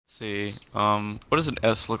see. What does an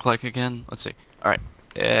S look like again? Let's see. All right.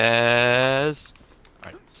 S.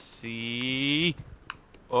 All right. C.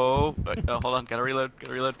 O. Hold on. Gotta reload.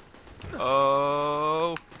 Gotta reload.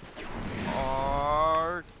 O.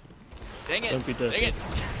 R. Dang it. Don't be dirty. Dang it.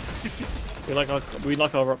 we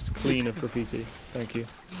like our rocks clean of graffiti. Thank you.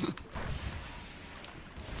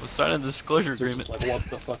 We'll sign a disclosure So agreement. just like, what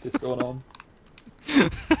the fuck is going on?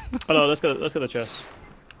 Oh no, let's get the chest.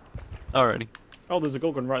 Alrighty. Oh, there's a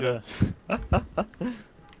Gorgon right there.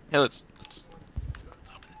 Hey, let's open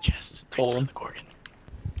the chest. Follow him. The Gorgon.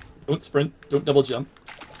 Don't sprint. Don't double jump.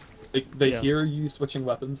 They Yeah. hear you switching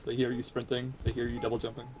weapons. They hear you sprinting. They hear you double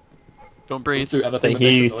jumping. Don't breathe. Do anything They that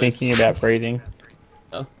hear you makes a noise. thinking about breathing.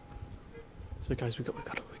 Yeah. So guys, we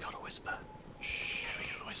gotta whisper. Shh. We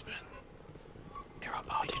gotta whisper. Hear our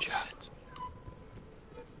party chat.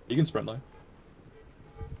 You can sprint now.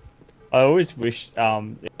 I always wish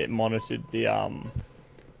it monitored the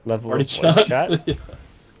level Party of voice chat. Yeah.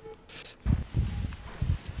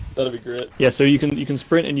 That'd be great. Yeah, so you can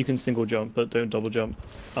sprint and you can single jump, but don't double jump.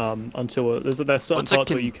 Until there's certain What's a parts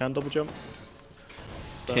where you can double jump.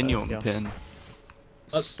 But, Continuum yeah. pin.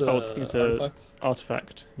 That's Oh, I think it's a artifact.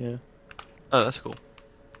 artifact. Yeah. Oh, that's cool.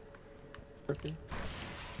 Turkey.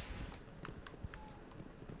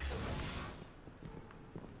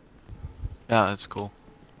 Yeah, that's cool.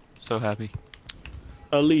 So happy.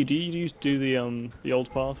 Lee, do you do the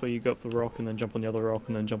old path where you go up the rock and then jump on the other rock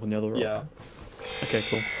and then jump on the other rock? Yeah. Okay,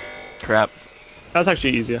 cool. Crap. That's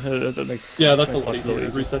actually easier. That makes Yeah, that's a makes lot life easier.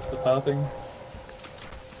 It resets the pathing.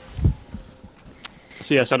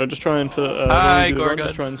 So yeah, Shadow, just try and for Hi, when you do the run, Gorgons.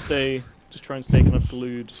 just try and stay kind of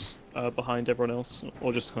glued behind everyone else,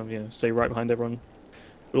 or just kind of stay right behind everyone.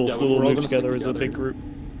 We'll Yeah, all we're all move gonna stick together as a together. big group.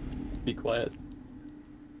 Be quiet.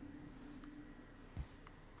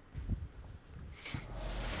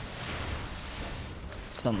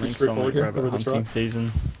 Something, straightforward here, rabbit over this hunting rock.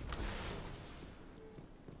 season.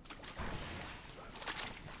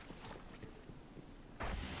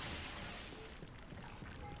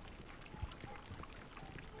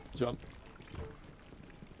 Jump.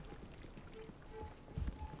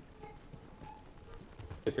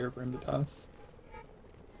 Here for him to pass.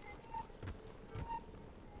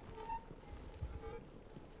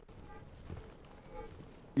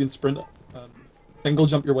 You can sprint. Single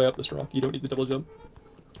jump your way up this rock. You don't need the double jump.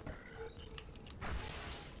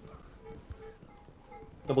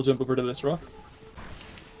 Double jump over to this rock.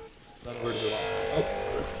 Then over to the last.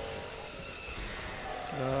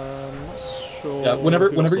 Oh. Not sure. Yeah, whenever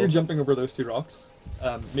who you're else jumping over those two rocks,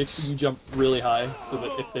 make sure you jump really high so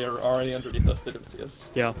that if they are already underneath us, they don't see us.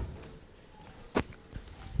 Yeah.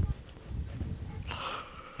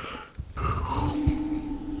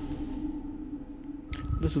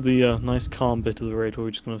 This is the nice calm bit of the raid where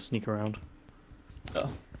we're just gonna sneak around. Yeah,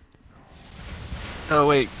 Oh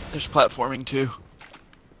wait, there's platforming too.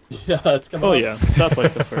 yeah, it's coming. Oh up. yeah,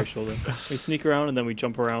 that's very sure then. We sneak around and then we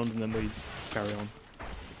jump around and then we carry on.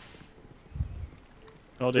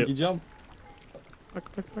 I'll do Biggie it. jump. Back.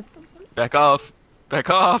 Back off. Back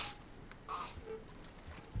off.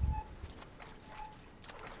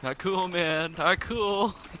 Not cool, man. Not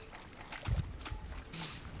cool.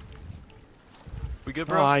 We good,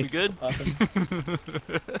 bro? Hi. We good? Awesome.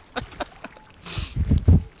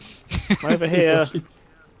 Over here.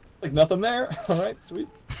 Like nothing there. All right, sweet.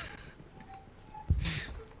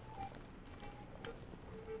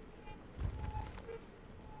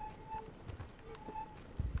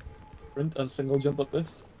 Sprint and single jump up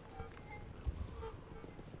this.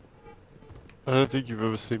 I don't think you've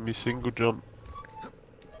ever seen me single jump.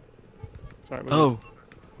 Sorry. Oh,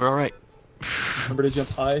 we're all right. Remember to jump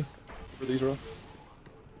high over these rocks,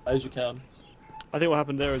 high as you can. I think what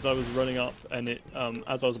happened there is I was running up and it,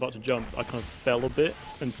 as I was about to jump, I kind of fell a bit,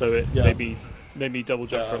 and so it Yeah. made me double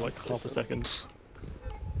jump Yeah, for like so- half a second.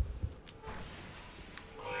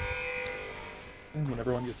 And when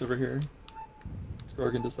everyone gets over here,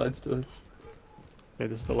 Scorgan decides to Okay,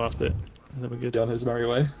 this is the last bit, and then we're good. get on his merry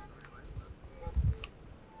way.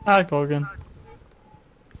 Hi, Gorgon.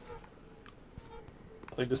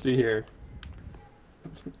 Nothing to see here.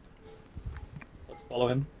 Let's follow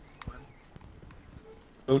him.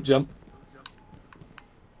 Don't jump.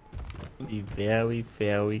 Be very,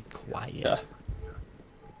 very quiet. Yeah.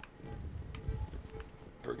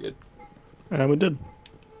 We're good. And we did.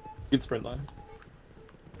 Good sprint line.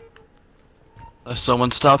 Someone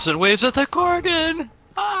stops and waves at the Gorgon.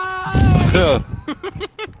 Hi! Yeah.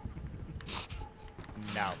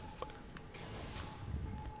 No.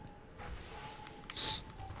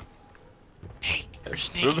 Hey, they're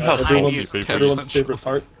sneaking Remember how behind salty you. people- Kevin's Everyone's on favorite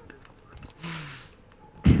shoulder.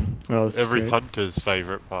 part. Oh, this is every great. hunter's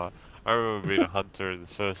favourite part. I remember being a hunter the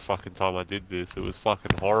first fucking time I did this. It was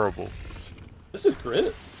fucking horrible. This is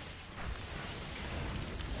great.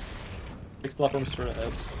 Next platform straight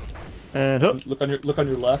ahead. And up. Look on your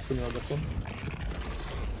left when you're on this one.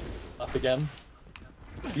 Left again.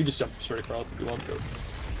 You can just jump straight across if you want to.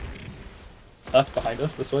 Left behind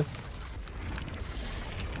us, this way.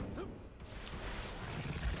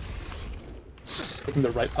 Taking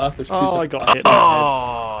the right path, there's two Oh, I separate got paths. hit in the head.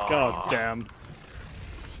 Oh. God damn.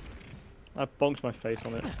 I bonked my face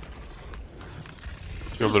on it.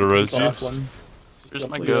 You want me to res The last you? one. Just Here's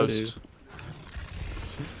jump my to the Please ghost.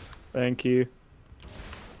 Thank you.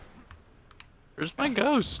 Where's my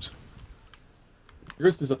ghost? Your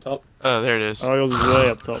ghost is up top. Oh, there it is. Oh, yours is way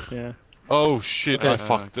up top, yeah. Oh shit, I Okay.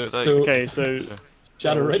 fucked it. I- So, Okay, so...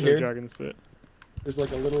 Shadow right here. Dragon's bit. There's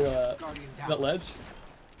like a little, that ledge.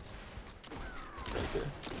 Right there.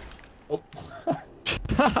 Oh.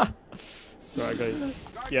 Sorry, I got you.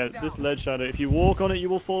 Yeah, this ledge shadow, if you walk on it, you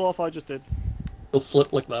will fall off. I just did. It'll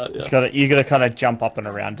slip like that, yeah. You gotta kind of jump up and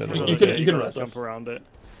around it. a You little can- bit. you can gotta res jump us. around it.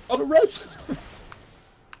 Oh, the res!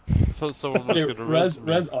 I thought someone was Here, gonna res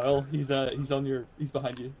me. res Isle. He's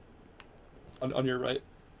behind you. On your right.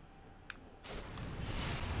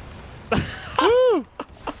 Woo!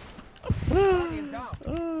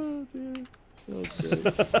 Oh dear. That was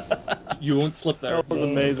great. You won't slip there. That was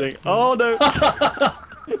amazing. Oh no!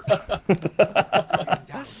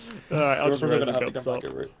 Alright, I'll just We're res gonna him have to up come top.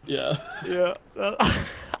 back over. Yeah. Yeah.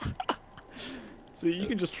 So you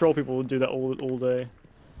can just troll people and do that all day.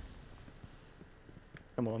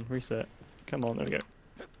 Come on, reset. Come on, there we go.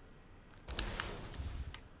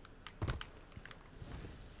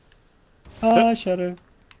 Ah, Shadow.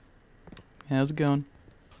 How's it going?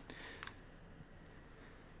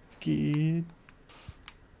 It's good.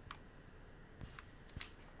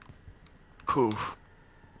 Whew.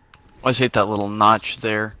 I just hate that little notch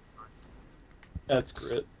there. That's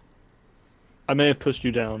great. I may have pushed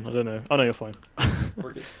you down, I don't know. Oh no, you're fine.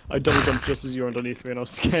 We're good. I double jumped just as you were underneath me and I was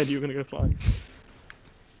scared you were gonna go flying.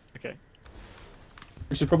 Okay.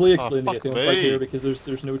 We should probably explain the fuck Atheon me. fight here because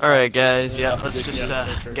there's no. Alright, guys, Yeah, yeah, let's just yeah,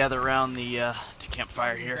 sure. gather around the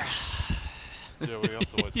campfire here. Yeah, we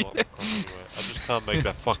have to wait till anyway. I just can't make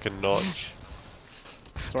that fucking notch.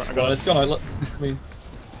 Sorry, I Go got on, it. it's gone. I mean,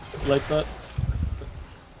 like that.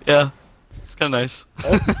 Yeah, it's kind of nice.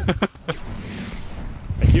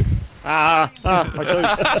 Thank you. My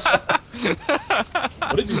toes.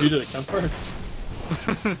 What did you do to the campfire?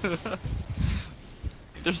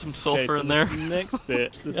 There's some Okay, sulfur so in there. this next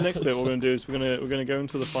bit, Yeah, what we're it's- gonna do is we're gonna go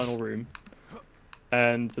into the final room,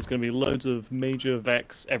 and there's gonna be loads of major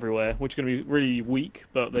Vex everywhere, which are gonna be really weak,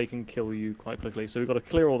 but they can kill you quite quickly. So we've got to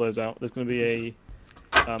clear all those out. There's gonna be a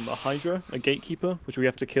Hydra, a Gatekeeper, which we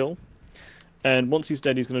have to kill, and once he's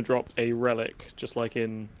dead, he's gonna drop a relic, just like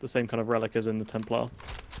in the same kind of relic as in the Templar.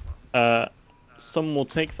 Someone will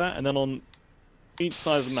take that, and then on each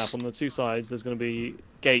side of the map, on the two sides, there's gonna be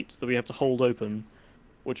gates that we have to hold open,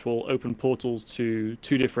 which will open portals to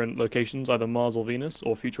two different locations, either Mars or Venus,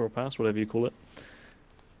 or future or past, whatever you call it.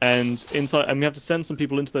 And inside, and we have to send some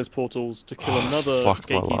people into those portals to kill another fuck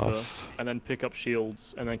my Gatekeeper, life. and then pick up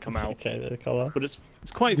shields, and then come out. Okay, the color. But it's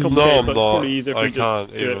quite No, complicated, I'm but it's not. probably easier if I we just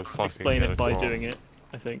can't do even it, fucking explain get it by across. doing it,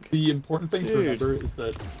 I think. The important thing to Dude. remember is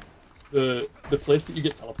that the place that you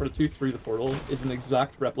get teleported to through the portal is an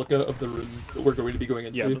exact replica of the room that we're going to be going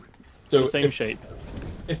into. Yeah, so the same if, shape.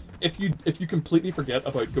 if you completely forget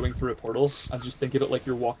about going through a portal and just think of it like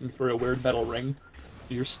you're walking through a weird metal ring,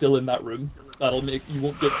 you're still in that room. That'll make you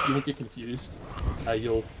won't get confused.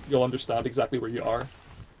 You'll understand exactly where you are.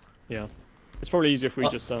 Yeah. It's probably easier if we Uh,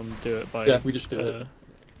 just do it by... Yeah, we just do it.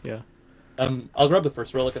 Yeah. I'll grab the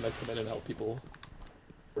first relic and then come in and help people.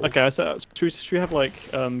 Okay, so should we have like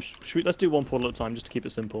let's do one portal at a time just to keep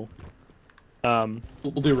it simple. We'll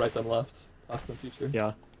do right then left, past then future.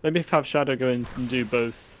 Yeah. Maybe have Shadow go in and do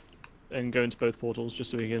both, and go into both portals just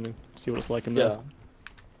so we can see what it's like in there.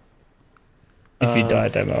 Yeah. If you die,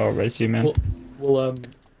 demo, I'll res you, man. We'll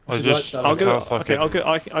I should just- write I'll that go. can't fucking- Okay,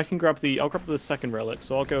 I can grab the second relic.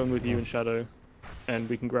 So I'll go in with you and Shadow, and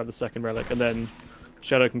we can grab the second relic, and then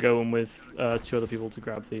Shadow can go in with two other people to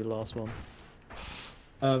grab the last one.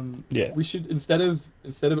 Yeah. We should instead of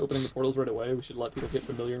opening the portals right away, we should let people get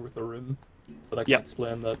familiar with the room. But I can Yeah.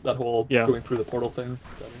 explain that whole Yeah. going through the portal thing.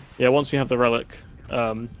 Yeah, once we have the relic,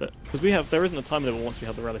 because there isn't a time limit once we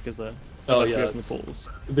have the relic, is there? Oh Unless we yeah. open the portals.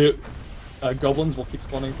 The goblins will keep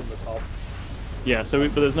spawning from the top. Yeah, so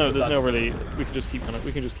but there's no That's- really. We can just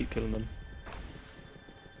keep killing them.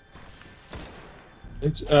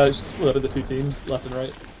 Just split into two teams, left and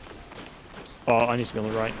right. Oh, I need to be on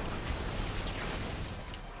the right.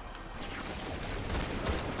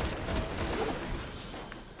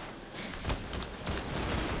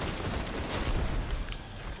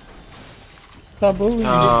 Baboon.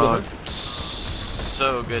 Oh,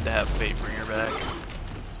 so good to have Fate bring her back.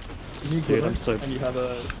 You need Dude, glitter, I'm so- and you have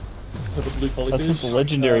a blue polyfish. That's the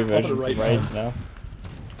legendary I'll put it version right for raids now.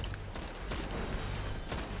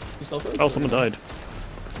 You self those, Oh, or- someone died.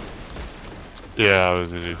 Yeah, I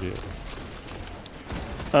was an idiot.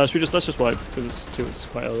 Should we just let's just wipe because it's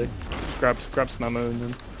quite early. Just grab some ammo and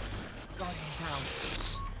then.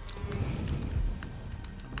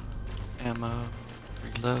 Ammo,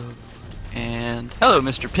 reload, and hello,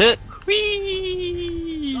 Mr. Pitt.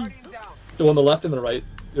 Whee! So on the left and the right,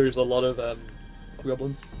 there's a lot of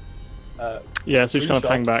goblins. Yeah, so just 3 kind of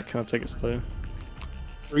hang shots. back, kind of take it slow.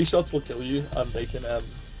 3 shots will kill you, and they can,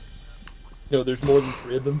 there's more than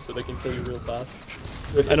 3 of them, so they can kill you real fast.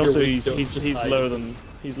 If And you're also weak, don't just he's hide. lower than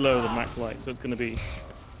max light, so it's going to be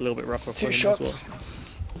a little bit rougher for him as well.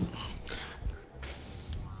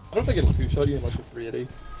 I don't think it'll 2-shot you unless you're 380.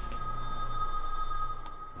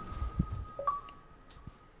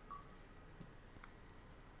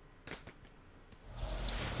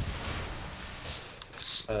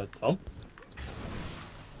 Tom?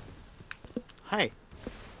 Hi.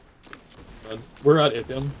 We're at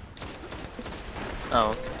Atheum.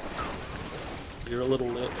 Oh, You're a little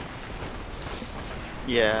lit.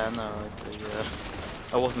 yeah, no,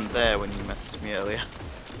 I wasn't there when you messaged me earlier.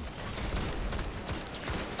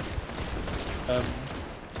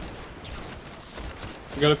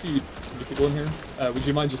 We got a few new people in here. Would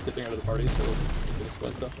you mind just dipping out of the party so we can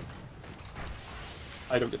explain stuff?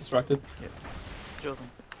 I don't get distracted. Sure thing.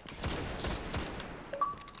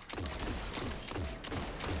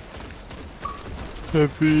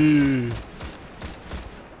 Happy.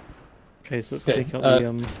 Okay, so let's Okay, take out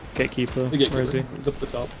the gatekeeper. The gatekeeper Where is he? is up at the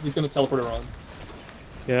top. He's gonna teleport around.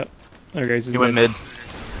 Yeah. There he goes. He's He went mid.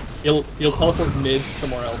 He'll teleport mid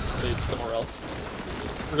somewhere else, mid somewhere else.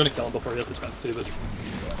 We're gonna kill him before he has the chance to, but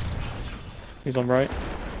He's on right.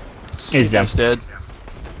 He's down. He's dead.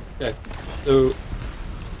 okay. So,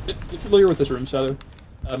 if you're familiar with this room, Shadow,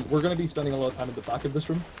 we're gonna be spending a lot of time in the back of this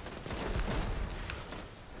room.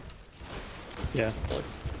 Yeah. We're gonna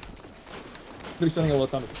be spending a lot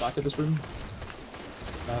of time at the back of this room.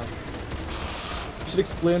 I should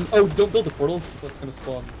explain. Oh, don't build the portals, because that's gonna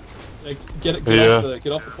spawn. Like, get off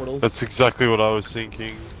the portals. That's exactly what I was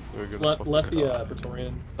thinking. We're gonna Let fucking the cut off.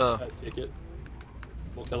 Praetorian Oh. take it.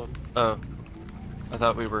 We'll kill him. Oh, I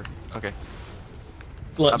thought we were okay.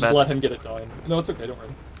 Just bad. let him get it down. No, it's okay. Don't worry.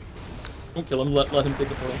 Don't kill him. Let him take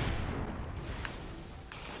the portal.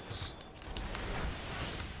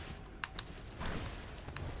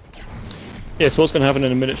 Yeah, so what's going to happen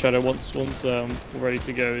in a minute, Shadow, once we're ready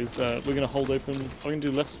to go, is we're going to hold open... Are we going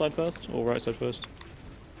to do left side first, or right side first?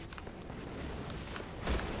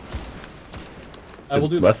 We'll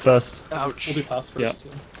do left first. Ouch. We'll do pass first.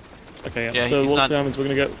 Yeah. Yeah. Okay, yeah. Yeah, So he's what's not- going to happen is we're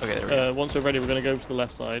going to go... Okay, there we go. once we're ready, we're going to go to the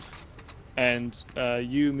left side. And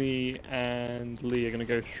you, me, and Lee are going to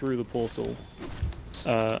go through the portal.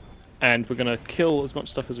 And we're going to kill as much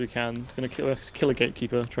stuff as we can. We're going to kill a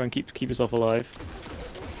gatekeeper, try and keep yourself alive.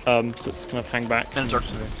 So it's kind of hang back, And so dark.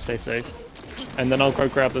 stay safe. And then I'll go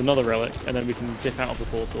grab another relic, and then we can dip out of the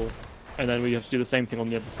portal. And then we have to do the same thing on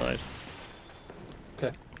the other side.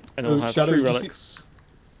 Okay. And So, we'll have Shadow, 3 you see- relics.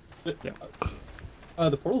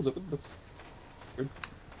 The portal's open. That's weird.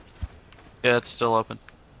 Yeah, it's still open.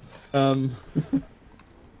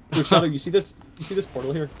 So Shadow, you see this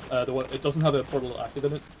portal here? The one it doesn't have a portal active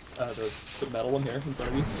in it. The metal one here in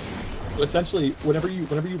front of you. So essentially, whenever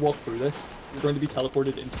you walk through this, you're going to be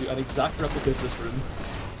teleported into an exact replica of this room,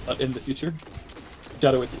 but in the future.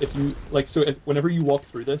 Shadow, if you like, so whenever you walk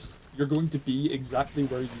through this, you're going to be exactly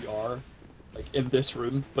where you are, like in this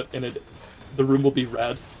room, but in it, the room will be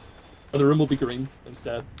red, or the room will be green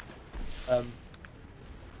instead.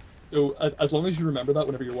 So as long as you remember that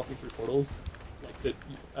whenever you're walking through portals, like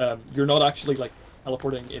that, you're not actually like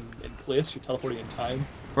teleporting in place. You're teleporting in time.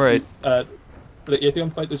 Right. For the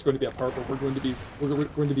Atheon fight, there's going to be a part where we're going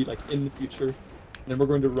to be like in the future, and then we're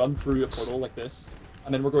going to run through a portal like this,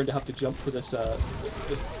 and then we're going to have to jump for this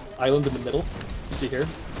this island in the middle. You see here?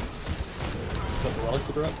 Got the relics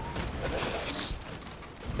that are up.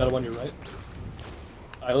 That one, you're right.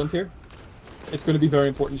 Island here. It's going to be very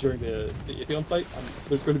important during the Atheon fight. And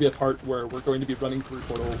there's going to be a part where we're going to be running through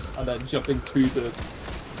portals and then jumping to the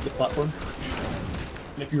platform.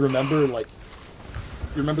 And if you remember, like,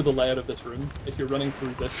 you remember the layout of this room, if you're running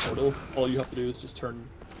through this portal, all you have to do is just turn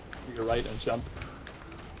to your right and jump.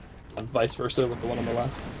 And vice versa with the one on the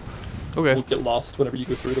left. Okay. You'll get lost whenever you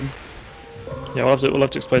go through them. Yeah, we'll have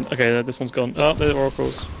to explain. Okay, this one's gone. Oh, the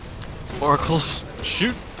oracles. Oracles.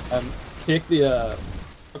 Shoot. Take the,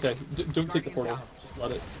 okay, don't take the portal, just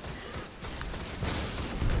let it.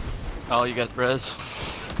 Oh, you got res.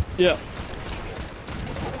 Yeah.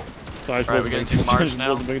 Sorry, I just Alright, we're wasn't gonna take Mars now.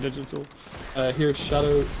 wasn't paying attention at all. Here,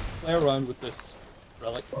 Shadow, play around with this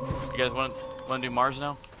relic. You guys want to do Mars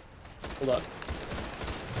now? Hold on.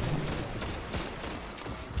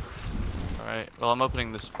 Alright, well I'm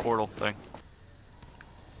opening this portal thing.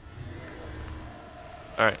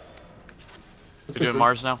 Alright. Let's We're go doing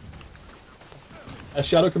Mars now?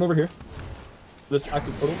 Shadow, come over here. This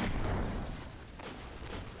active portal.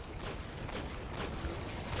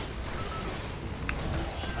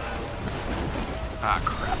 Ah,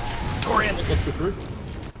 crap. Torian! Let's go through.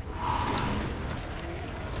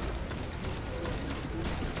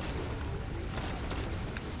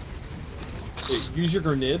 Okay, use your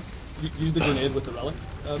grenade. Use the grenade with the relic.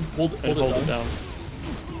 Hold it down.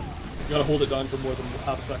 You gotta hold it down for more than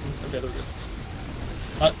half a second. Okay, there we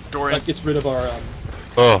go. That gets rid of our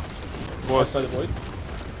Marked by the void.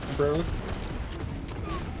 Temporarily.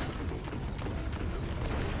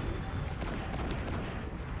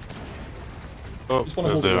 Oh, Just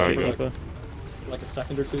want to there hold we it go. for like a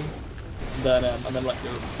second or two, and then let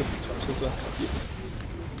go. So charge this way.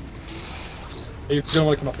 You're gonna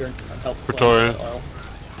want to come up here and help. Victoria.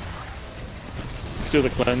 Do the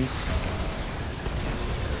cleanse.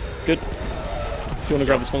 Good. Do you want to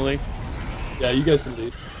grab this one, Lee? Yeah, you guys can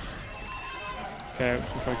leave. Okay, I'm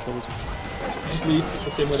just trying to kill this one. Just leave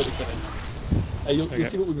the same way that we came in. You'll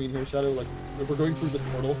see what we mean here, Shadow. Like, we're going through this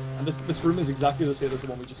portal, and this room is exactly the same as the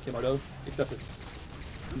one we just came out of, except it's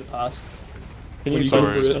in the past. Can When you go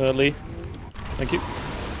cleanse, through it, Lee? Thank you.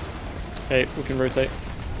 Okay, we can rotate.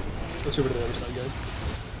 switch over to the other side, guys.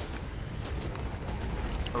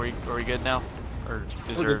 Are we good now? Or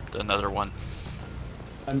is We're there good. another one?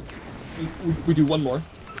 And we do one more.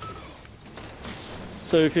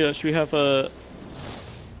 So, if should we have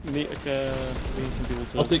me some people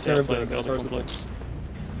to I'll take stay care of outside the and get other cars of complex?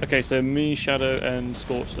 Okay, so me, Shadow, and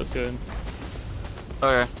Scorch. Let's go in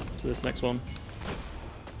Okay. to this next one.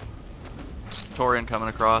 Torian coming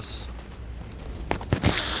across.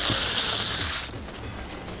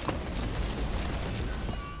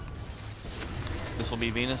 This will be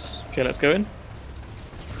Venus. Okay, let's go in.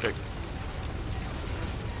 Okay.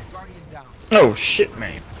 Oh shit,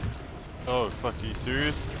 mate. Oh, fuck, you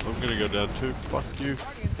serious? I'm gonna go down too. Fuck you.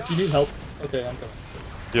 If you need help, okay, I'm coming.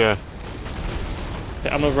 Yeah. Okay,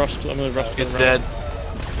 I'm gonna rush. I'm gonna rush. to It's the dead. ramp.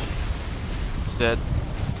 It's dead.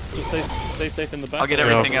 Just stay safe in the back. I'll get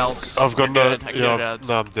everything else. I've got You're no. good. I can Yeah, get ads.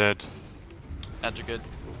 no, I'm dead. Ads are good.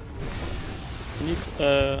 Can you,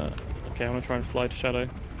 okay, I'm gonna try and fly to Shadow.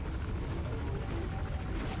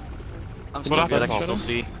 I'm What still good. I happened, can still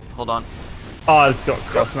Shadow? see. Hold on. Oh, I just got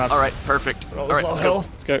cross map. Alright, perfect. Alright, Alright, let's go.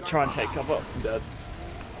 Let's go. Try and take cover. I'm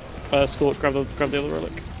dead. Scorch, grab the other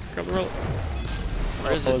relic. Grab the relic.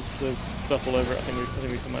 Where is it? There's stuff all over it. I think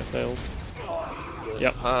we might have failed.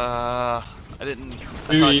 Yep. I didn't.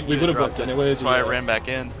 We would have wiped anyway. That's why I ran back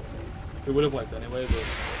in. We would have wiped anyway, but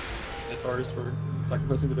the cars were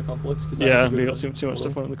sacrificing to the complex. Yeah, we got too much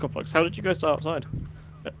stuff on the complex. How did you guys start outside?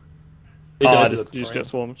 You just get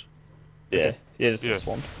swarmed. Yeah, just Yeah.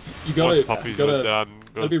 swamped. You Once gotta, puppies you went gotta, down,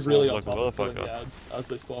 gotta got be really on like a top of killing the motherfucker. ads as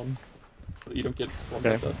they spawn, so that you don't get swarmed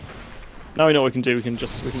Okay. like that. Now we know what we can do. We can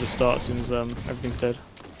just start as soon as everything's dead.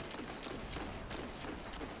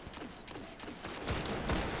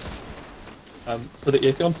 For the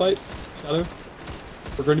Atheon fight, Shadow,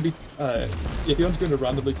 we're going to be, Atheon's going to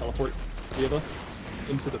randomly teleport 3 of us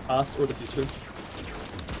into the past or the future.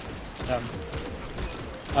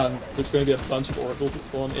 And there's going to be a bunch of oracles that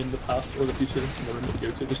spawn in the past or the future in the room that we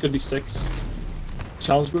go to. There's going to be 6.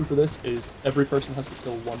 Challenge mode for this is every person has to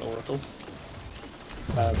kill 1 oracle.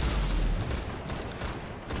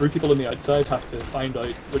 3 people on the outside have to find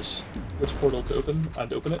out which portal to open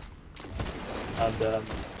and open it. And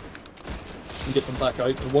get them back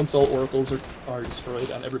out. And once all oracles are destroyed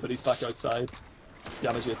and everybody's back outside,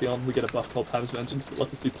 damage Atheon, we get a buff called Times Vengeance that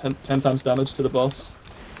lets us do 10 times damage to the boss.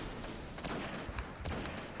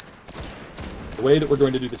 The way that we're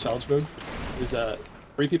going to do the challenge mode is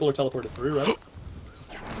 3 people are teleported through, right?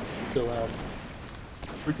 So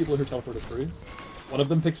 3 people are teleported through. One of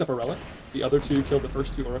them picks up a relic, the other 2 kill the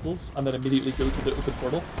first 2 oracles, and then immediately go to the open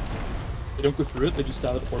portal. They don't go through it, they just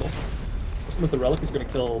stand at the portal. The person with the relic is going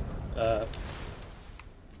to kill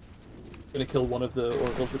one of the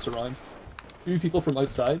oracles that's around. 2 people from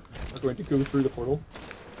outside are going to go through the portal,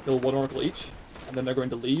 kill 1 oracle each, and then they're going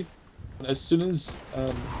to leave. And as soon as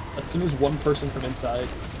one person from inside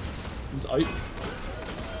comes out,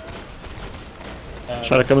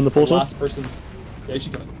 Try to come in the portal. last person, yeah, she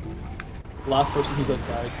can. Last person who's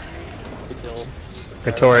outside to kill.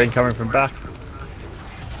 Praetorian coming from back.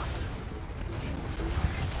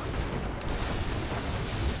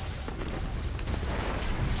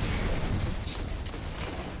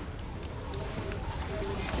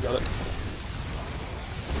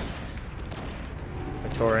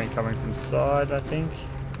 Praetorian coming from side, I think.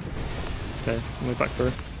 Okay, move back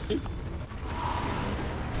through.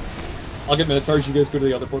 I'll get Minotaurs, you guys go to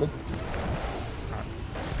the other portal.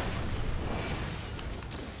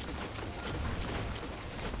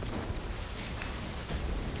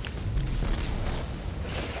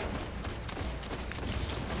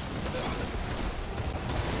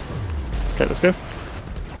 Okay, let's go.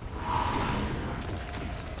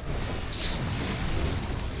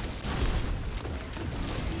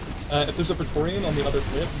 If there's a Praetorian on the other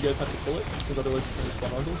plate, you guys have to kill it, because otherwise it's going to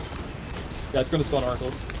spawn oracles. Yeah, it's going to spawn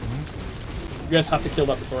oracles. You guys have to kill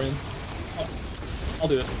that Praetorian. I'll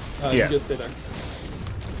do it. Yeah. You guys stay there.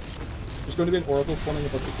 There's going to be an oracle spawning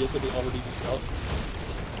above the gate that we already just got.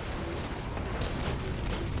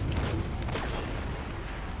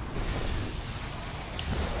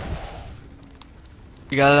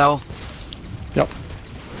 You got it, Owl? Yep.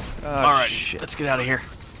 Oh, Alright, shit. let's get out of here.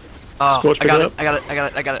 Oh, Scorch, I got pick it, it I got it, I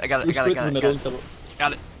got it, I got it, I got it, I Go got it, straight I to the got it, middle and kill it.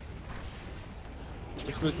 got it.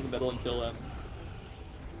 Go straight to the middle and kill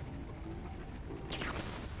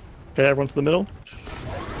Okay, everyone to the middle.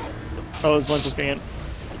 Oh, there's one just going in.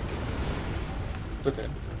 It's okay.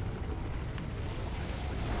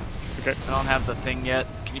 Okay. I don't have the thing yet.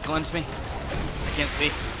 Can you cleanse me? I can't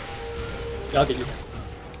see. Yeah, I'll get you.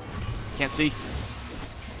 Can't see.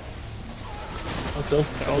 I'm still.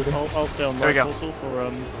 I'll stay on There we my go. portal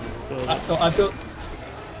for No, I've got.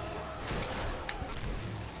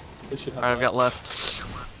 It should have. Alright, I've got left.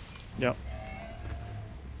 yeah.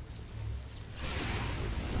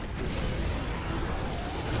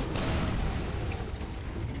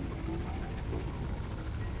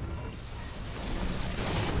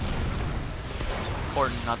 It's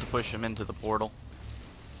important not to push him into the portal.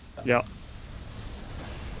 Yeah.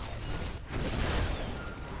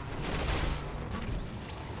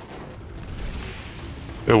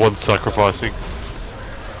 Yeah, one's sacrificing.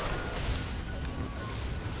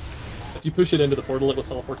 If you push it into the portal, it will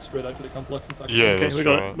teleport straight out to the complex and sacrifice. Yeah, Okay, that's we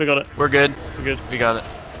got right. it. We got it. We're good. We're good. We got it.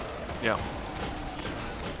 Yeah.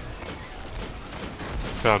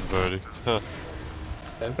 Found verdict. Huh.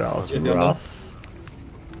 Okay. That was Yeah, yeah, rough.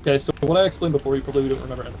 Okay, so what I explained before, you probably don't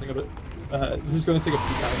remember anything of it. This is going to take a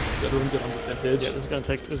few times to everyone get on the same page. Yeah, this is gonna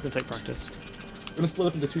take practice. I'm going to split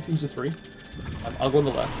up into 2 teams of 3. I'll go on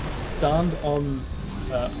the left. Stand on.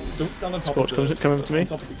 Don't stand on top Scorch, of the. come to me. On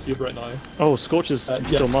top of the cube right now. Oh, Scorch is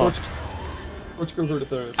still marked. Scorch, go over to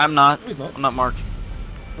the. I'm not. No, he's not. I'm not marked.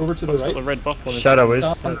 Over to the He's right. got the red buff on his Shadow is.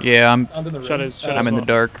 Stand- Yeah, I'm stand in the ring. Shadows- I'm in the not.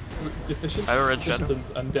 dark. Deficient. I have a red Deficient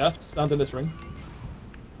shadow. and Deft. Stand in this ring.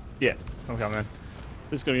 Yeah, I'm coming.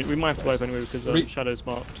 This is gonna be, we might have to wipe anyway because Shadow's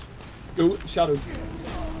marked. Go shadow.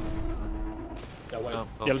 Yeah, wait. Oh,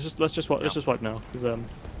 oh. Yeah, let's just wipe now because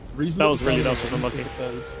Reason that was we stand really- that in was the just ring unlucky. is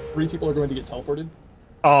because 3 people are going to get teleported.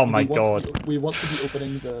 Oh And my we want god. to be- we want to be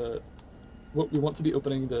opening the. We want to be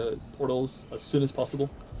opening the portals as soon as possible.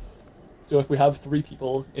 So if we have 3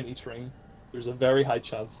 people in each ring, there's a very high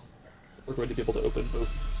chance that we're going to be able to open both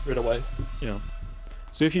straight away. yeah.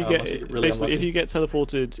 So if you Unless we get get really basically if unlucky. you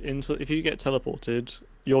get teleported,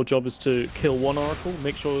 your job is to kill one oracle,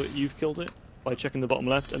 make sure that you've killed it by checking the bottom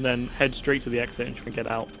left, and then head straight to the exit and try and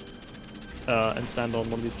get out and stand on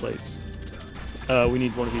one of these plates. We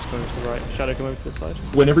need one of you to come over to the right. Shadow, come over to this side.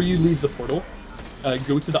 Whenever you leave the portal,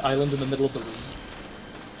 go to the island in the middle of the room.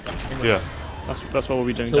 That thing right Yeah. there. That's what we'll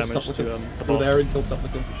be doing Kill damage to supplicants. the Go boss. there and kill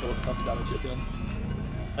supplicants until it's time to damage you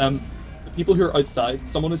again. The people who are outside,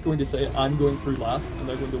 someone is going to say, I'm going through last, and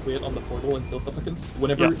they're going to wait on the portal and kill supplicants.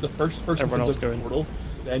 Whenever Yeah. the first person Everyone comes else out go the in. portal,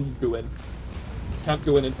 then you go in. You can't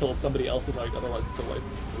go in until somebody else is out, otherwise it's a wipe.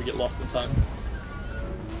 We get lost in time.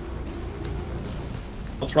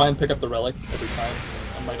 I'll try and pick up the relic every time.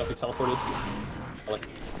 I might not be teleported. Relic.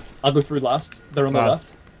 I'll go through last. They're on the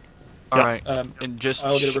Last. left. Alright. Um, And just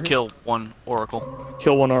I'll get over here. kill one oracle.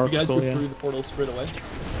 Kill one you guys oracle. go Yeah. through the portal straight away.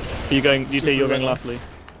 Are you going? You say you're going Right. lastly.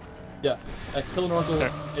 Yeah. Kill an oracle Okay.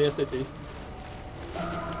 ASAP.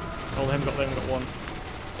 Oh, they haven't got one.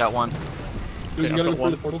 Got one. You I've gotta go got through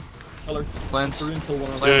one. the portal. Color. Cleanse. Through and kill one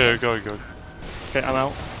Yeah, oracle. yeah, go. Okay, I'm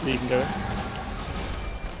out. You can do it.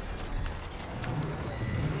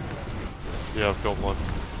 Yeah, I've got one.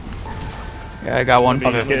 Yeah, I got one. Be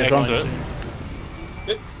Okay, using this the one. exit soon.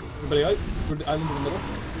 Okay, everybody out. Go to the island in the middle.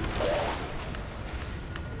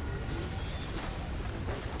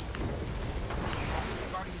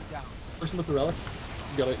 Person with the relic.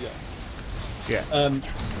 You got it, yeah. Yeah.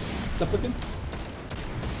 Supplicants.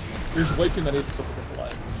 There's way too many supplicants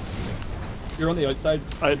alive. If you're on the outside,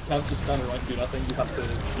 you can't just stand around and do nothing. You have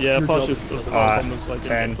to. Yeah, your part job of is to the kill them. problem was like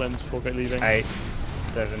didn't 10, get cleansed before leaving. 8,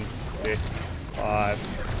 7, 6,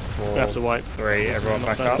 5, 4, We have to wipe 3, This is everyone not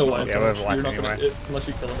back done. up. It's a wipe Yeah, damage. we're You're wiping not gonna, anyway. unless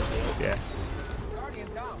you kill him. It's a wipe. Yeah.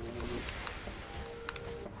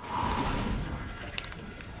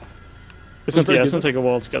 It's gonna, very yeah, it's good. gonna take a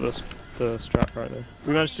while to get the strap right though.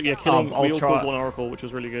 We managed to killing. I'll We all try- killed one oracle, which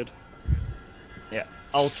was really good. Yeah.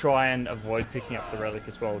 I'll try and avoid picking up the relic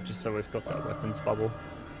as well, just so we've got that weapons bubble.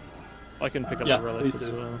 I can pick up Yeah, the relic please as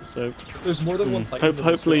do. well. So There's more than one Titan.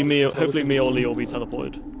 hopefully me or Lee. Lee will be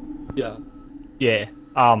teleported. Yeah. Yeah.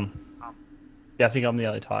 Yeah, I think I'm the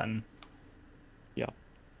only Titan.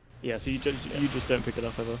 Yeah, so you just don't pick it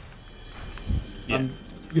up ever. Yeah.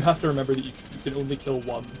 You have to remember that you can only kill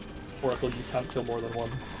one oracle. You can't kill more than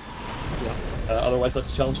one. Yeah. Otherwise,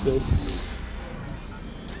 that's challenge failed.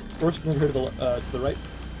 Scorch, come over here to the right.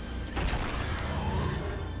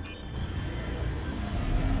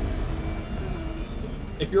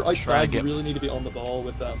 If you're outside, you really need to be on the ball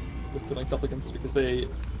with killing supplicants because they're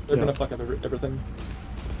gonna fuck up everything.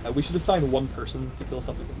 We should assign one person to kill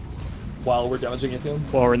supplicants while we're damaging Atheon.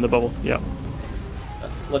 While we're in the bubble, yeah.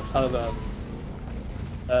 Let's have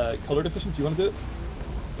color deficient. Do you want to do it?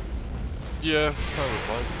 Yeah, I would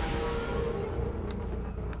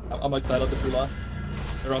like. I'm outside. I'll go through last.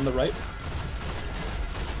 They're on the right.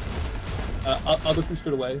 I'll go through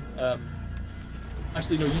straight away.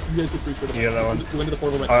 Actually, no, you guys go through straight away. Yeah, that one. Go into the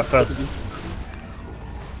portal right Alright, first.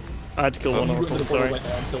 I had to kill one You go oracle. into the portal Sorry. right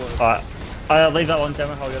now and kill Alright. I'll leave that one,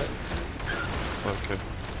 Demo, I'll get it. Okay.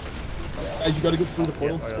 As you gotta go through the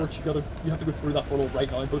portal, Yeah, Scorch, you have to go through that portal right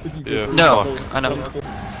now. Both of you go Yeah. through No, the portal, I know. kill an oracle.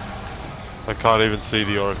 I can't even see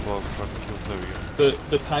the oracle I'm trying to kill. There we go.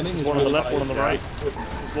 The timing There's is one on the really left, high. one on the right.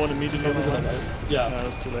 There's one immediately on the left. Yeah, No,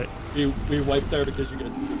 it's too late. we wiped there because you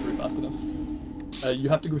guys didn't go through fast enough. You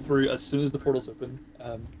have to go through as soon as the portal's open.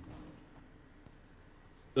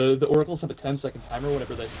 The oracles have a 10-second timer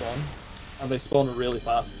whenever they spawn, and they spawn really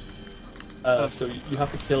fast. So you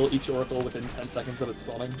have to kill each oracle within 10 seconds of it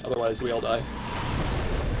spawning, otherwise we all die.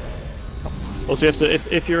 Also, you have to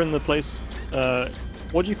if you're in the place.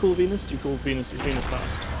 What do you call Venus? Do you call Venus? Is Venus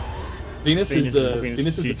past? Venus is the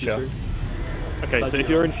future. future. Okay, so if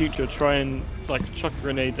you're in future, try and like chuck a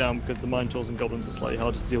grenade down because the mine tools and goblins are slightly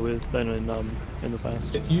harder to deal with than in the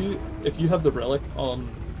past. If you have the relic on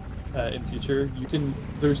in future, you can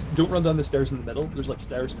don't run down the stairs in the middle. There's like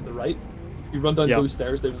stairs to the right. If you run down those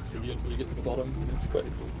stairs, they won't see you until you get to the bottom. And it's good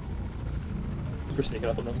for sneaking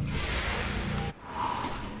up on them.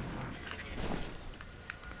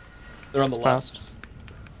 They're on the left.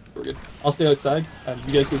 We're good. I'll stay outside, and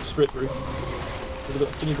you guys go straight through.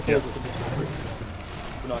 As soon as the portal's open, go straight through.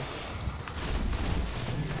 For now.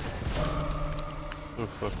 Oh,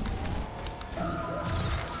 fuck.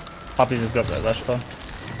 Puppies has got that last time.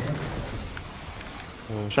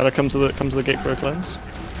 Shall I come to the gate for a cleanse?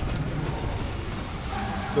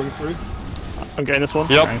 Going through. I'm getting this one.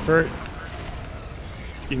 Yep. Going through.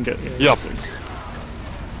 You can get. Yep. 6.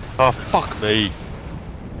 Oh, fuck me.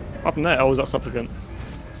 Up in there. Oh, was that supplicant?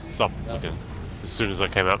 Supplicants. As soon as I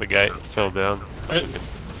came out the gate, it fell down. Right.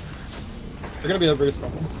 They're gonna be our biggest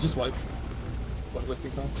problem. Just wipe. Wipe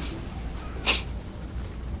wasting time.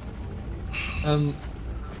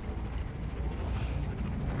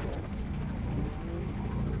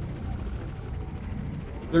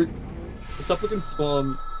 The supplicants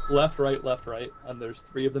spawn left, right, and there's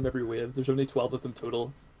 3 of them every wave. There's only 12 of them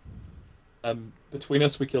total. Between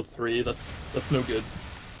us, we killed 3. That's no good.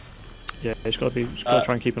 Yeah, you just gotta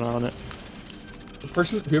try and keep an eye on it. The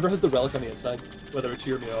person, whoever has the relic on the inside, whether it's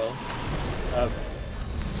you or me, as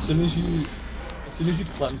soon as you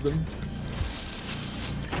cleanse them,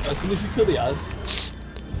 as soon as you kill the ads,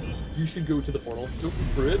 you should go to the portal. Don't go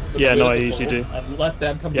through it. But Yeah, go no, to I the usually portal do. And let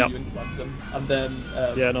them come Yep. to you and cleanse them, and then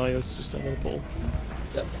Yeah, no, I was just under the ball.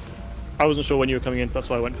 Yep. I wasn't sure when you were coming in, so that's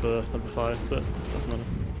why I went for number 5, but doesn't matter.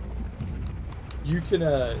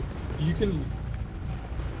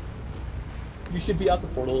 You should be at the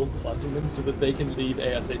portal cleansing them so that they can leave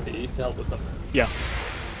ASAP to help with them. Yeah.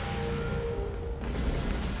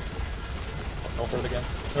 I'll teleport again.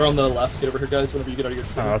 They're on the left. Get over here, guys. Whenever you get out of your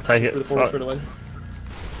I'll take it. through the portal straight away.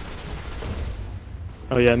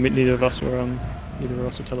 Oh yeah, neither of us were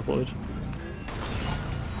teleported.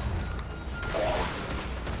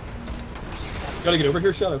 Gotta get over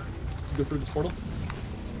here, Shadow. Go through this portal.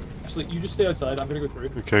 Actually, you just stay outside. I'm gonna go through.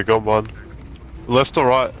 Okay, got one. Left or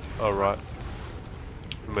right? Oh, right.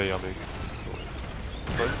 Me, I mean.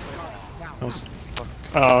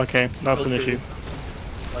 Oh, okay, that's an issue.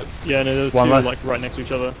 Right. Yeah, no, there were One 2 left. like right next to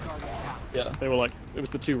each other. Yeah. They were like, it was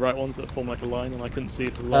the 2 right ones that formed like a line, and I couldn't see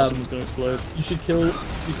if the last one was going to explode. You should kill the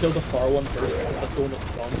far one first, because that's the one that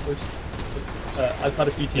spawns first. I've had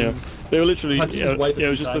a few Yeah. teams. They were literally. I've had teams Yeah, wipe it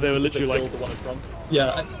was just that they were literally like. the one in front.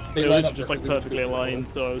 Yeah, They were line literally up just like perfectly aligned,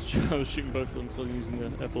 so I was shooting both of them still using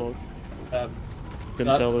the epilogue.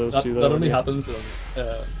 Couldn't tell there was two there. That only happens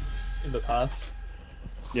in the past.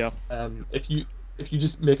 Yeah. If you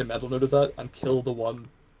just make a mental note of that and kill the one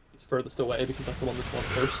that's furthest away because that's the one that spawns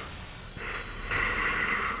first.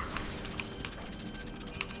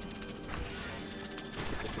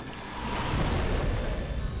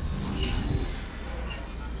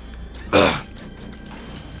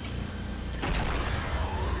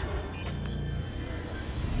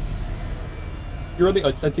 You're on the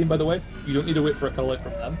outside team, by the way. You don't need to wait for a call out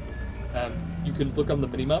from them. You can look on the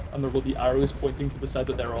minimap, and there will be arrows pointing to the side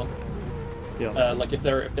that they're on. Yeah. Like if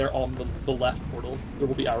they're on the left portal, there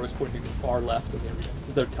will be arrows pointing to the far left of the area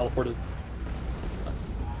because they're teleported.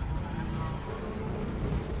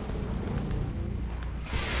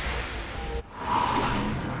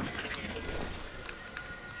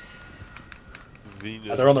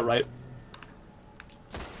 Venus. They're on the right.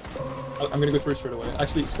 I'm gonna go through straight away.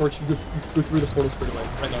 Actually, Scorch, you go through the portal straight away,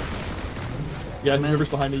 right now. Yeah, whoever's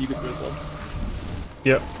behind me, you go through as well.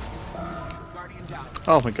 Yep.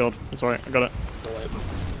 Oh my god. That's alright, I got it. Don't wipe.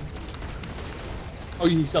 Oh,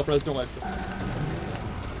 you self-res, don't wipe.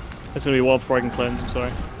 It's gonna be a while before I can cleanse, I'm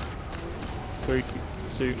sorry. 3,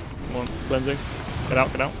 2, 1, cleansing. Get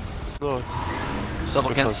out, get out. No.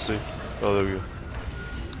 Supplicants. Oh, there we go.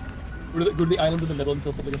 Go to the island in the middle and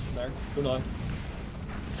kill something else from there. Go now.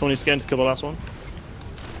 Someone needs to get in to kill the last one.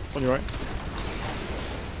 On your right.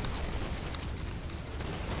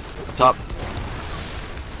 Up top.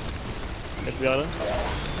 Get to the island.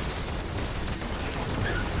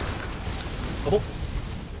 Bubble.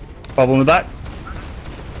 Bubble in the back.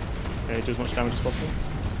 Okay, do as much damage as possible.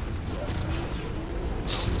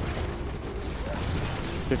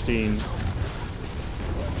 15.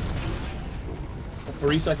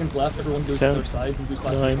 3 seconds left, everyone goes 10, to their sides and goes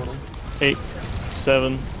back to the 9, portal. 8,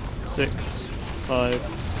 7, 6, 5,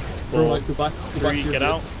 4, Right, go back to 3, your get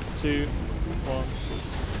out. base. 2, 1.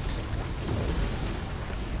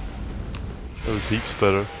 That was heaps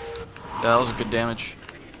better. Yeah, that was a good damage.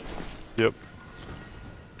 Yep.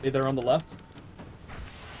 Hey, they're on the left.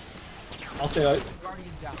 I'll stay out.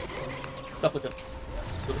 Supplicant.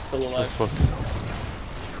 But it's still Oh, alive. fuck.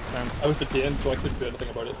 I was the TN, so I couldn't do anything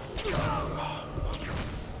about it.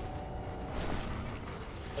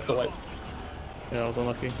 That's a wipe. Yeah, I was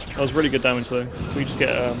unlucky. That was really good damage though. If we just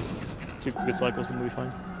get 2 good cycles and we'll be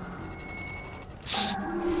fine.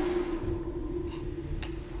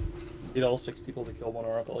 Need all 6 people to kill 1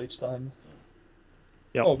 oracle each time.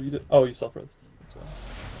 Yep. Oh, you did. Oh, you self-rest. That's why.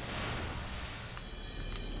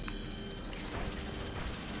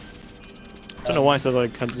 I don't know why I said I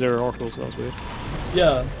had 0 oracles, that was weird.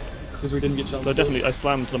 Yeah, because we didn't get challenged. So definitely, I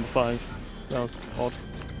slammed number 5. That was odd.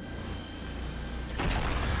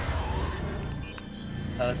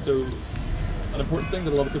 So, an important thing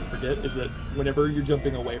that a lot of people forget is that whenever you're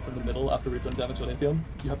jumping away from the middle after we've done damage on Atheon,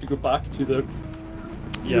 you have to go back to the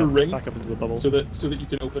Yeah, ring back up into the bubble. so that you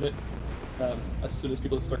can open it as soon as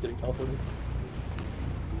people start getting teleported.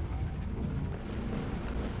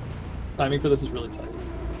 Timing for this is really tight.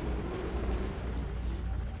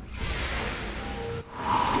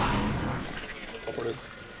 Teleported.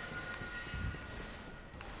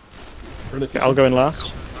 Really Okay, I'll go in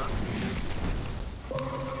last.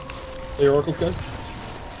 Play your oracles, guys.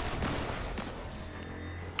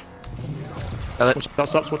 Got it. Watch out,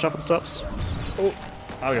 subs, watch out for the subs. Oh,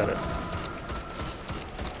 I got it.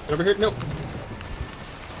 Get over here. No.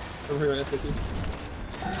 Over here, SAP.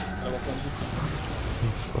 I won't find you.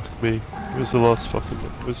 Fuck me. Where's the last fucking...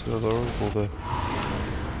 Where's the other oracle there?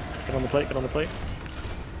 Get on the plate, get on the plate.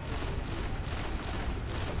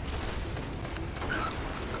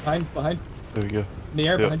 Behind. There we go. In the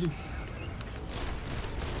air, Yeah. behind you.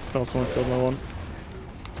 Oh, someone killed my one.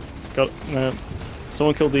 Got no.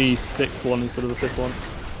 Someone killed the 6th one instead of the 5th one.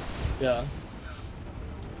 Yeah.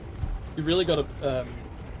 You really gotta,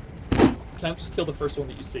 you can't just kill the first one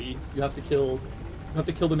that you see. You have to kill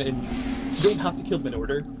them in, you don't have to kill them in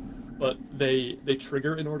order, but they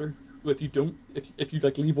trigger in order. If you don't, if you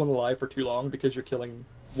like leave one alive for too long because you're killing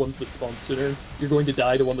ones that spawn sooner, you're going to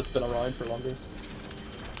die to one that's been around for longer.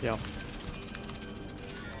 Yeah.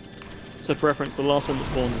 So for reference, the last one that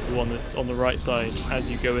spawns is the one that's on the right side as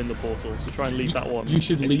you go in the portal. So try and leave that one. You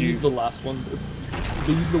should if leave the last one.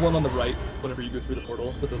 Leave the one on the right whenever you go through the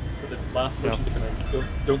portal for the last person to come in.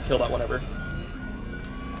 Don't kill that one ever.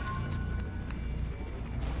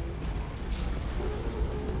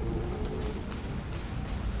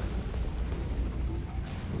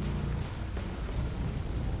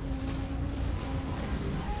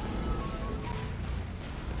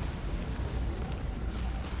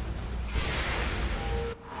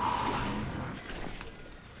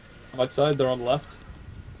 outside. They're on the left.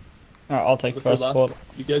 Alright, I'll take Before first last. portal.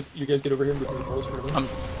 You guys get over here and move the portals for me.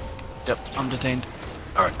 Yep, I'm detained.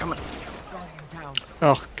 Alright, come on.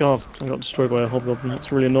 Oh god, I got destroyed by a hobgoblin.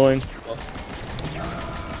 It's really annoying.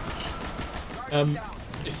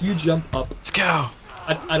 If you jump up, Let's go.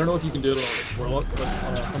 I don't know if you can do it on a warlock, but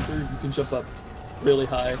on a hunter you can jump up really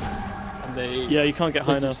high, and they. Yeah, you can't get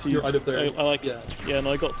high enough. You're out of there. I like. Yeah. Yeah, and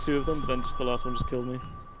I got 2 of them, but then just the last one just killed me.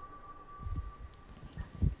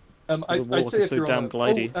 I'd warlock say is if so you're damn on a,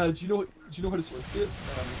 glidey. do you know how to sword skate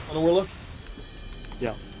on a warlock?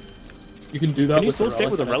 Yeah. You can do that. Can you with sword skate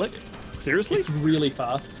with a and relic? Seriously? It's really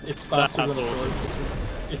fast. It's faster That's than a sword.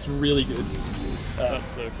 awesome. It's really good. That's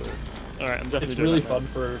so cool. Alright, I'm definitely It's doing really that now.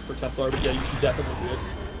 fun for Templar, but yeah, you should definitely do it.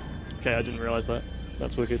 Okay, I didn't realise that.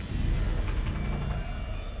 That's wicked.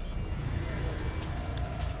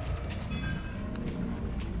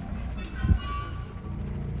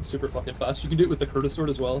 It's super fucking fast. You can do it with the Curtis sword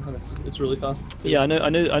as well, and it's really fast. too. Yeah, I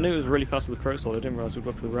knew it was really fast with the Crow Sword. I didn't realise we'd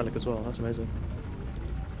work with the relic as well. That's amazing.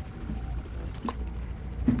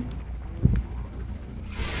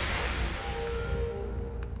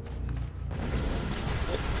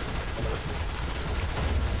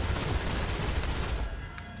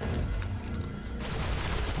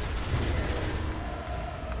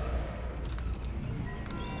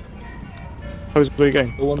 Where are you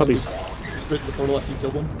going? The one that Puppies. was straight to the portal after you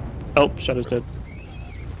killed one. Oh, Shadow's dead.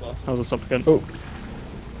 Well. That was a supplicant. Oh.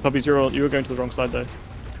 Puppies, you were going to the wrong side though.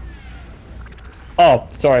 Oh,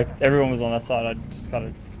 sorry. Everyone was on that side. I just kind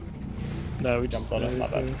of. No, we Jumped just on it, my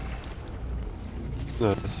bad.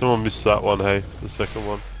 No, someone missed that one, hey, the second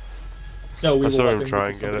one. No, we I were saw him walking try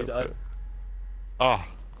and because get somebody it. died. Ah!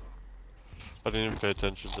 I didn't even pay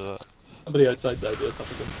attention to that. Somebody outside died or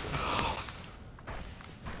something.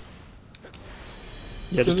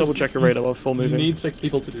 Yeah, So just double check your radar while full You moving. need 6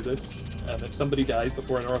 people to do this, and if somebody dies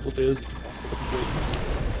before an oracle phase, it's impossible to complete.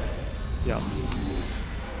 Yeah.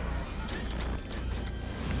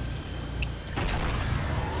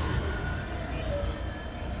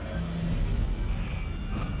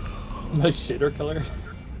 Nice shader color.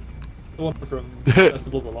 The one from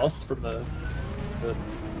Festival of the Lost from the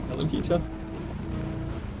skeleton key chest.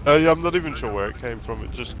 Yeah, I'm not even sure where it came from.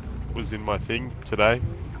 It just was in my thing today.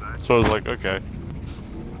 So I was like, okay.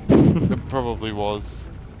 It probably was.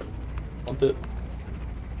 Want it?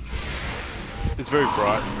 It's very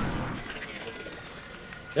bright.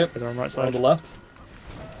 Yep. They're on right On side. the left.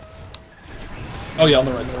 Oh yeah, on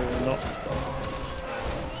the right No, side. they're not.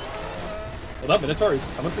 Well, that Minotaur is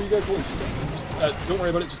coming for you guys, boys. Just, don't worry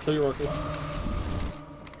about it, just kill your oracles.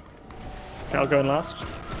 Okay, I'll go in last.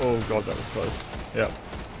 Oh god, that was close. Yep.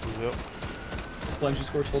 Yep. Flames you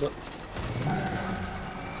scorch, hold up.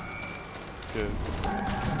 Good.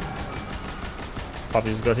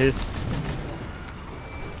 Puppy's got his.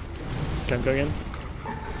 Okay, I'm going in.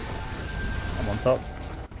 I'm on top.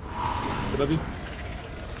 Good love you.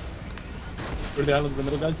 Go to the island in the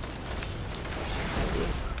middle, guys.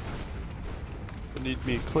 I need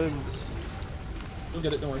me a cleanse. You'll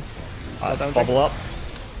get it, don't worry. down, Bubble up.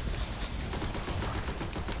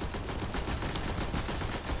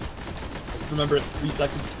 Remember, 3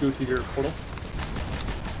 seconds to go to your portal.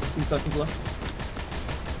 15 seconds left.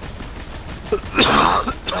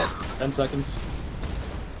 10 seconds.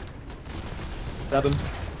 7,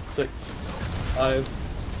 6, 5,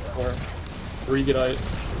 4, 3, get out.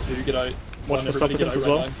 2, get out. Watch 1, for everybody get supplicants out as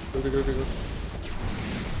right well. now. Go, go, go, go, go.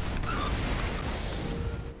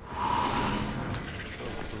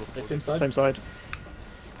 Okay, same side. Same side.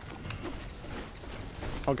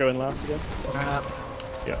 I'll go in last again.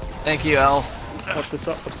 Yeah. Thank you, Al. Watch this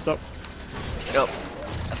up, watch this up. Yep.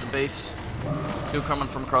 At the base. 2 coming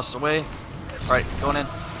from across the way. Alright, going in.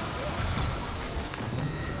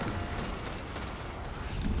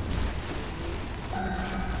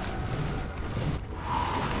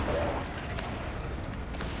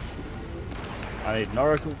 I need an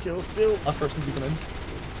oracle kill still. Last person keeping in.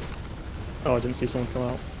 Oh, I didn't see someone come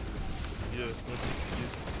out. Yeah.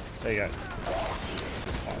 There you go.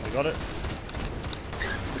 Finally got it.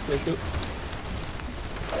 Let's go.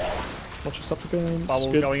 Watch your supplicants.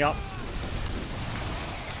 Bubble Good. going up.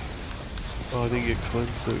 Oh, I didn't get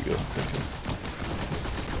cleansed. There we go. Okay.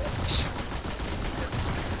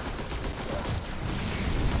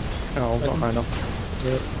 Oh, I'm not high enough.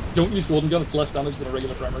 Yeah. Don't use golden gun, it's less damage than a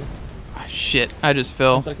regular primary. Ah, shit, I just 10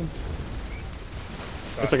 fell. seconds.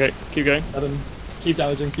 It's okay. Keep going. 7. Just keep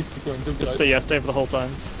damaging, keep going. Don't get Just out. stay, yeah, stay for the whole time.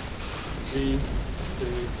 3,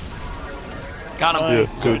 2. Got him.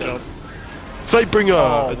 Nice. good. Good job. Fatebringer!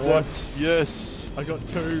 Oh, Adept. what? Yes! I got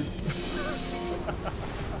 2.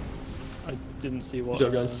 I didn't see what.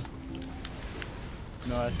 Good job, guys.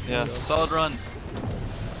 Nice. Yeah, solid run.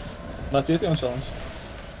 That's the Atheon challenge.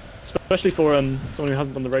 Especially for someone who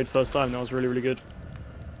hasn't done the raid first time, that was really, really good.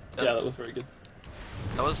 Yep. Yeah, that was very good.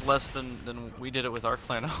 That was less than we did it with our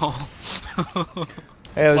clan at all.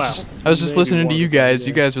 Hey, I was Wow. just Maybe listening to one you was on guys. the-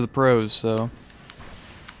 You guys are the pros, so.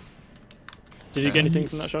 Did you get anything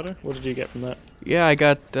from that, Shadow? What did you get from that? Yeah, I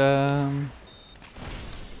got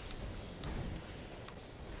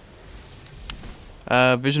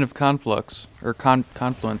Vision of Conflux or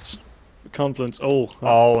Confluence. Confluence. Oh, that's-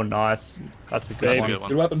 Oh, nice. That's a good That's a one. good one.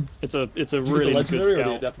 Good weapon. it's a Did you get really the good legendary or the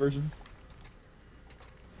scout. adept version?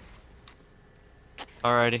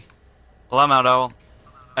 Alrighty. Well, I'm out, Owl.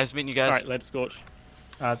 Nice meeting you guys. All right, later, Scorch.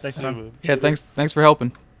 Thanks, Hey, man. man. Yeah, thanks for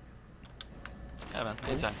helping. Yeah, man.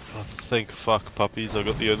 Anytime. Oh, thank fuck, puppies. I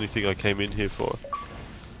got the only thing I came in here for.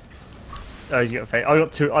 Oh, you got fate. I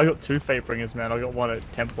got two fate bringers, man. I got one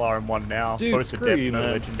at Templar and one now. Dude, Both screw adept, you, no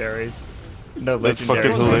man. legendaries. No That's legendaries.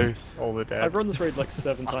 fucking hilarious. All the dead. I've run this raid like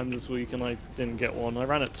 7 times this week and I didn't get one. I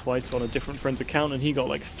ran it twice on a different friend's account and he got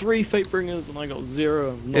like 3 fate bringers and I got 0.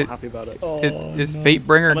 I'm not happy about it. Oh, Is no.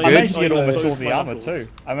 Fatebringer And I I good? managed to get I used almost all both the my armor knuckles. too.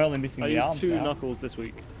 I'm only missing I the used arms 2 now. knuckles this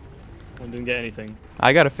week and didn't get anything.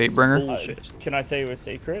 I got a Fatebringer. Bullshit. Can I tell you a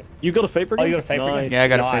secret? You got a fate bringer? Oh, you got a fate bringer? Nice. Yeah, I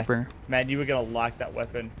got a Nice. Fatebringer. Man, you were gonna like that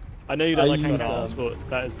weapon. I know you don't I like hand used, cannons, but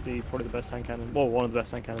that is probably the best hand cannon. Well, one of the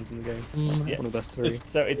best hand cannons in the game. Yes. One of the best 3.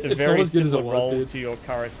 It's a It's not very as good as it similar was, role dude. to your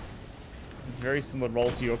current. It's a very similar role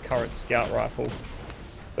to your current scout rifle,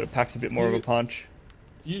 but it packs a bit more of a punch.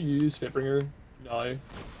 If you use Fatebringer now,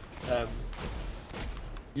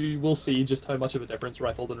 you will see just how much of a difference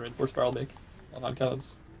rifled and reinforced barrel make on hand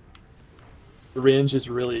cannons. The range is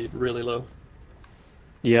really, really low.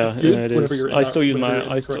 Yeah, It's good it whenever is. you're in I that- still use whenever my. you're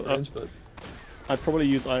in I the still. correct range, but I probably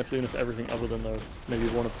use IS Luna for everything other than maybe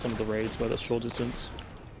one of some of the raids where that's short distance.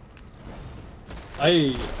 I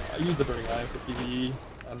use the Burning Eye for PvE,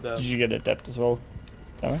 and Did you get adept as well?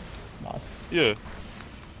 Damn it. Nice. Yeah.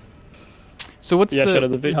 So what's Yeah, Shadow, the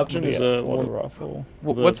the Vision is water rifle.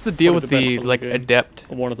 what's the deal with probably the best the one in like the game. adept?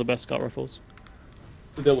 one of the best scout rifles.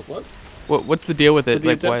 to deal with what? What's the deal with So it? the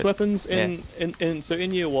Like adept what? weapons in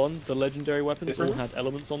year 1, the legendary weapons all Different? had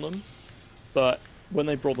elements on them, but when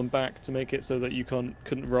they brought them back to make it so that you couldn't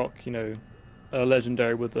rock, a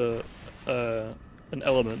legendary with an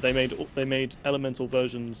element, they made elemental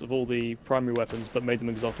versions of all the primary weapons, but made them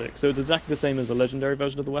exotic. So it's exactly the same as a legendary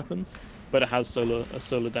version of the weapon, but it has solar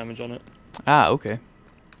damage on it, Ah, okay.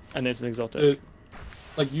 and it's an exotic.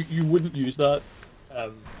 Like you wouldn't use that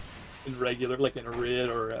in regular, like in a raid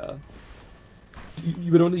or.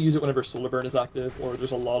 You would only use it whenever solar burn is active, or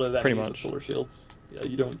there's a lot of Pretty enemies with much. solar shields. Yeah,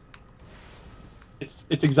 you don't. It's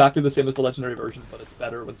exactly the same as the legendary version, but it's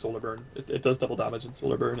better when solar burn. It does double damage in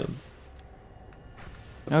solar burn and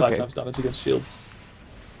 5 Okay. times damage against shields.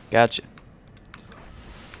 Gotcha.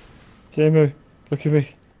 Timu, look at me.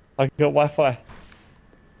 I got Wi-Fi.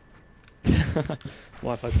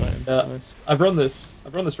 Wi-Fi Titan. Yeah. Nice. I've run this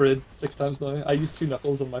raid 6 times now. I used 2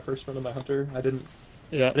 knuckles on my first run of my hunter. I didn't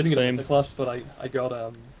Yeah, get same. the class, but I got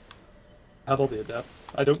have all the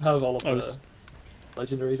adepts. I don't have all of I the was-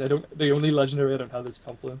 legendaries. The only legendary I don't have is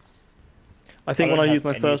Confluence. I think I when don't I have used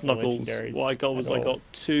my any first of the knuckles, legendaries what I got was at I all. got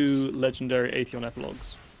 2 legendary Atheon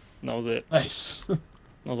epilogues, and that was it. Nice. I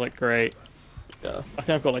was like, great. Yeah. I think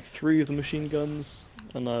I've got like 3 of the machine guns,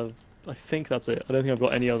 and I think that's it. I don't think I've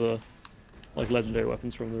got any other like legendary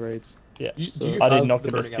weapons from the raids. Yeah. You- So- do you I did have not the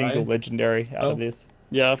get a Burning single Eye? legendary out of No? this.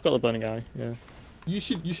 Yeah, I've got the burning eye. Yeah. You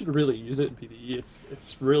should really use it in PvE.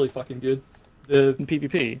 It's really fucking good. The In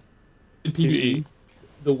PvP. in PvE,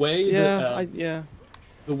 the way that Yeah.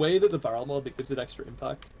 the way that the barrel mod that gives it extra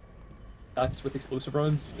impact acts with explosive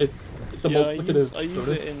rounds. It's a Yeah, I multiplicative use bonus.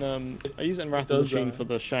 it in Wrath of the does, Machine for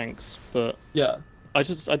the shanks, but Yeah, I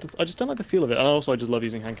just don't like the feel of it, and also I just love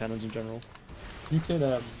using hand cannons in general. you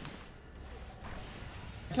can.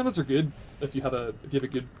 Cannons are good if you have a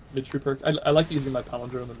good mid-true perk. I like using my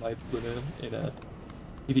palindrome and my Luna in a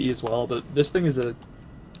PvE as well, but this thing is a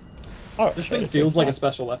Oh, this thing shit, feels like a nice.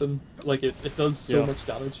 special weapon. Like it does so Yeah. much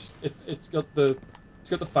damage. It's got the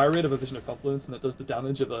fire rate of a Vision of Confluence, and it does the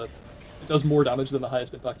damage of a. It does more damage than the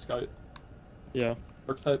highest impact scout Yeah.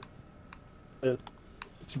 perk type.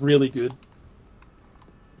 It's really good.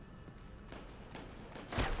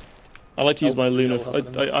 I like to use my That was the Luna. real help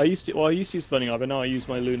in this. I used to use burning eye, but now I use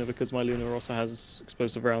my Luna because my Luna also has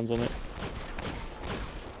explosive rounds on it.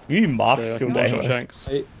 You marked So I still can one-shot day. shanks.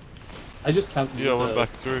 I just can't use Yeah, I went a- back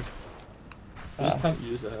through. I just can't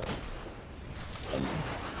use a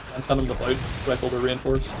cannon without rifled or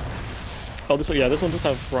reinforced. Oh, this one, yeah, this one does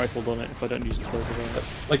have rifled on it if I don't use explosive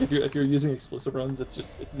rounds. Like if you're using explosive rounds,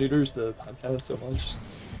 it neuters the hand cannon so much.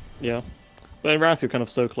 Yeah. But in Wrath, you're kind of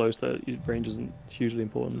so close that your range isn't hugely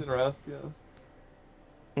important. In Wrath, yeah.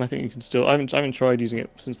 And I think you can still. I haven't tried using it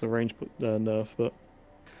since the range nerf, but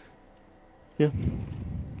yeah.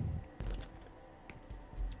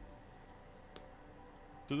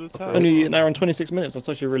 Did it take? Only an hour and 26 minutes. That's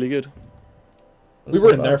actually really good. We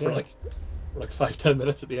were in not there bad, for yeah. like 5-10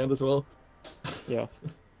 minutes at the end as well. Yeah.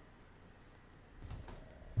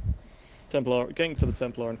 Templar, getting to the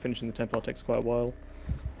Templar and finishing the Templar takes quite a while.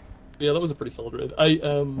 Yeah, that was a pretty solid raid.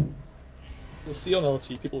 You'll see on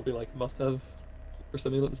LFG people will be like must have for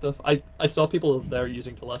simulant and stuff. I saw people there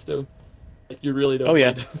using Telesto. Like you really don't. Oh,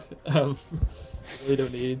 yeah. Need, you really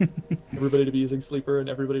don't need everybody to be using sleeper and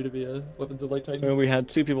everybody to be a weapons of light titan. Well, we had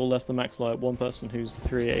 2 people less than max light, 1 person who's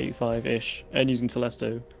 385-ish, and using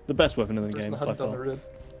Telesto, the best weapon in the Person game that by hadn't done the far. raid.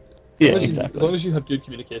 Yeah, As exactly. long as you have good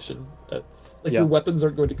communication, like Yeah. your weapons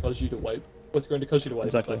aren't going to cause you to wipe. What's going to cause you to wipe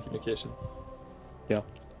Exactly. is bad communication. Yeah.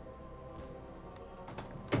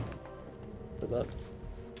 For that.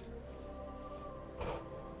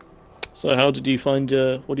 So how did you find,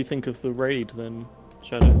 what do you think of the raid then,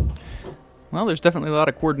 Shadow? Well, there's definitely a lot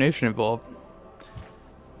of coordination involved.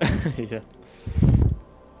 Yeah.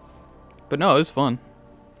 But no, it was fun.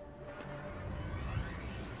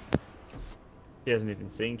 He hasn't even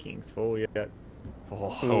seen King's Fall yet.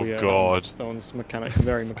 Oh, yeah, God. That one's mechanic,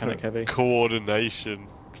 very mechanic heavy. Coordination.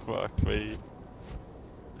 Fuck me.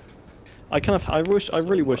 I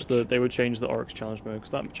really wish that they would change the Oryx challenge mode,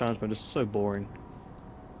 because that challenge mode is so boring.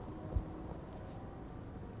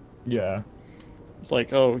 Yeah. It's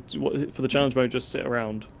like, oh, for the challenge mode, just sit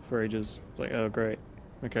around for ages. It's like, oh, great.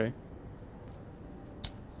 Okay.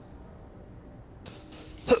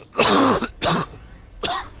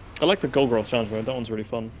 I like the Golgroth challenge mode, that one's really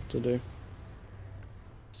fun to do.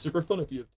 Super fun if you have